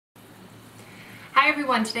Hi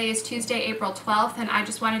everyone, today is Tuesday, April 12th, and I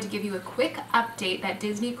just wanted to give you a quick update that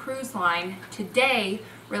Disney Cruise Line today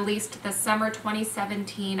released the summer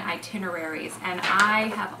 2017 itineraries, and I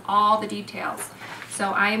have all the details.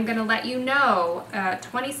 So I am going to let you know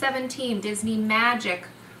 2017 Disney Magic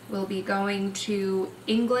will be going to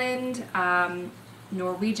England,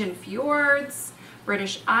 Norwegian fjords,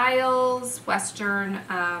 British Isles, Western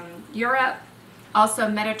Europe, also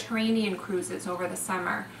Mediterranean cruises over the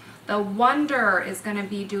summer. The Wonder is going to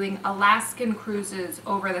be doing Alaskan cruises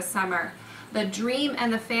over the summer. The Dream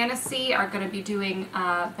and the Fantasy are going to be doing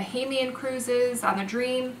Bahamian cruises on the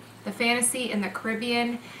Dream, the Fantasy in the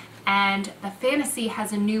Caribbean, and the Fantasy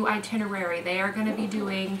has a new itinerary. They are going to be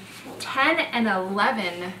doing 10 and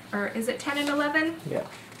 11, or is it 10 and 11? Yeah.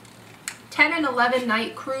 10 and 11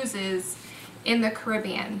 night cruises in the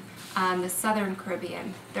Caribbean, the Southern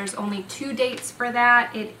Caribbean. There's only 2 dates for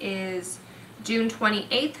that. It is June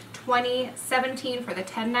 28th, 2017 for the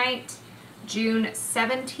 10 night, June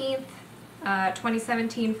 17th,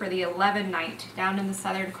 2017 for the 11 night down in the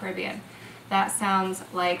Southern Caribbean. That sounds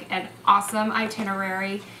like an awesome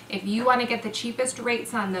itinerary. If you want to get the cheapest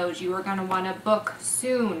rates on those, you are going to want to book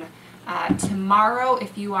soon. Tomorrow,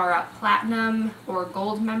 if you are a Platinum or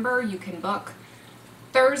Gold member, you can book.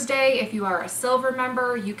 Thursday, if you are a Silver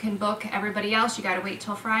member, you can book. Everybody else, you got to wait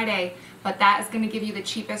till Friday, but that is going to give you the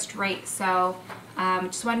cheapest rate. So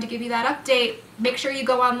just wanted to give you that update. Make sure you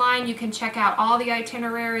go online. You can check out all the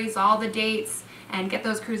itineraries, all the dates, and get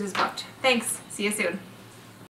those cruises booked. Thanks. See you soon.